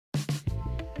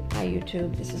Hi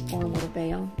YouTube, this is Born with a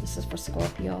Veil. This is for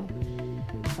Scorpio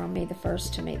from May the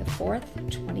 1st to May the 4th,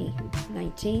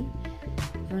 2019.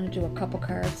 I'm going to do a couple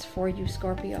cards for you,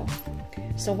 Scorpio.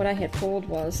 So what I had pulled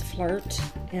was flirt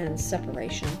and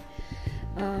separation.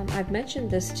 I've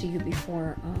mentioned this to you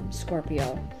before,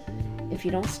 Scorpio. If you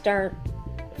don't start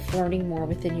flirting more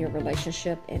within your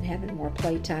relationship and having more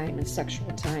playtime and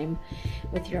sexual time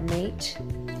with your mate,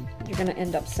 you're going to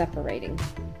end up separating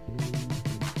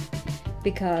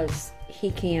because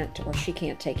he can't or she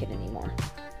can't take it anymore.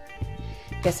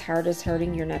 His heart is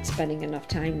hurting. You're not spending enough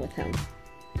time with him.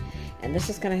 And this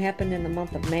is going to happen in the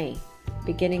month of May,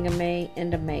 beginning of May,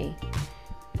 end of May,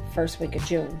 first week of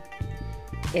June.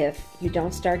 If you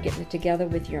don't start getting it together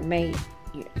with your mate,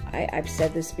 I've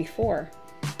said this before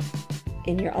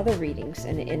in your other readings,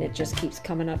 and it just keeps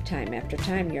coming up time after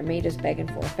time. Your mate is begging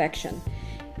for affection.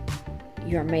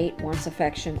 Your mate wants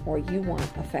affection, or you want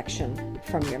affection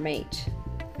from your mate.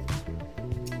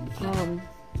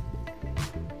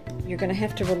 You're going to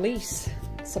have to release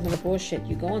some of the bullshit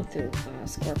you're going through,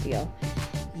 Scorpio.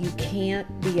 You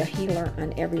can't be a healer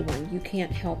on everyone. You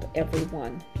can't help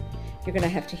everyone. You're going to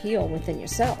have to heal within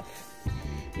yourself.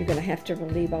 You're going to have to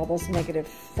relieve all those negative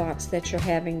thoughts that you're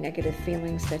having, negative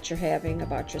feelings that you're having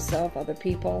about yourself, other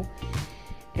people,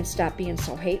 and stop being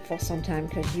so hateful sometimes,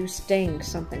 because you sting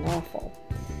something awful.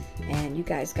 And you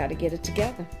guys got to get it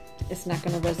together. It's not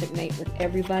going to resonate with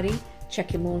everybody.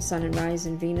 Check your moon, sun, and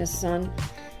rising, Venus, sun,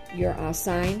 your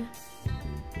sign,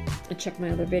 and check my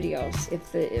other videos.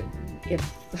 If the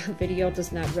video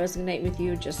does not resonate with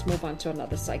you, just move on to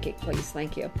another psychic, please.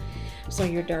 Thank you. So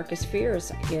your darkest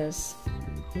fears is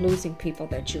losing people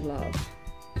that you love.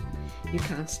 You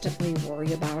constantly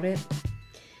worry about it.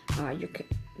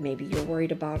 Maybe you're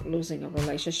worried about losing a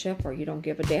relationship, or you don't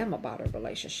give a damn about a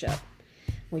relationship.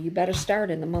 Well, you better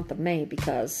start in the month of May,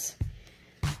 because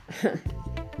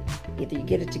either you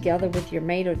get it together with your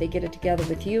mate or they get it together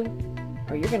with you,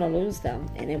 or you're going to lose them,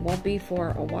 and it won't be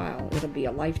for a while. It'll be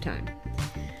a lifetime.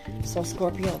 So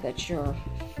Scorpio, that's your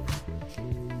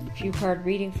few card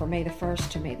reading for May the 1st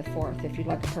to May the 4th. If you'd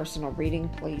like a personal reading,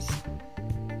 please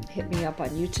hit me up on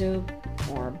YouTube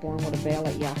or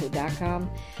bornwithaveil@yahoo.com.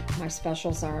 My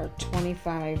specials are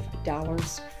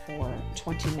 $25 for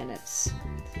 20 minutes.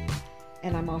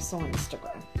 And I'm also on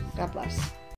Instagram. God bless.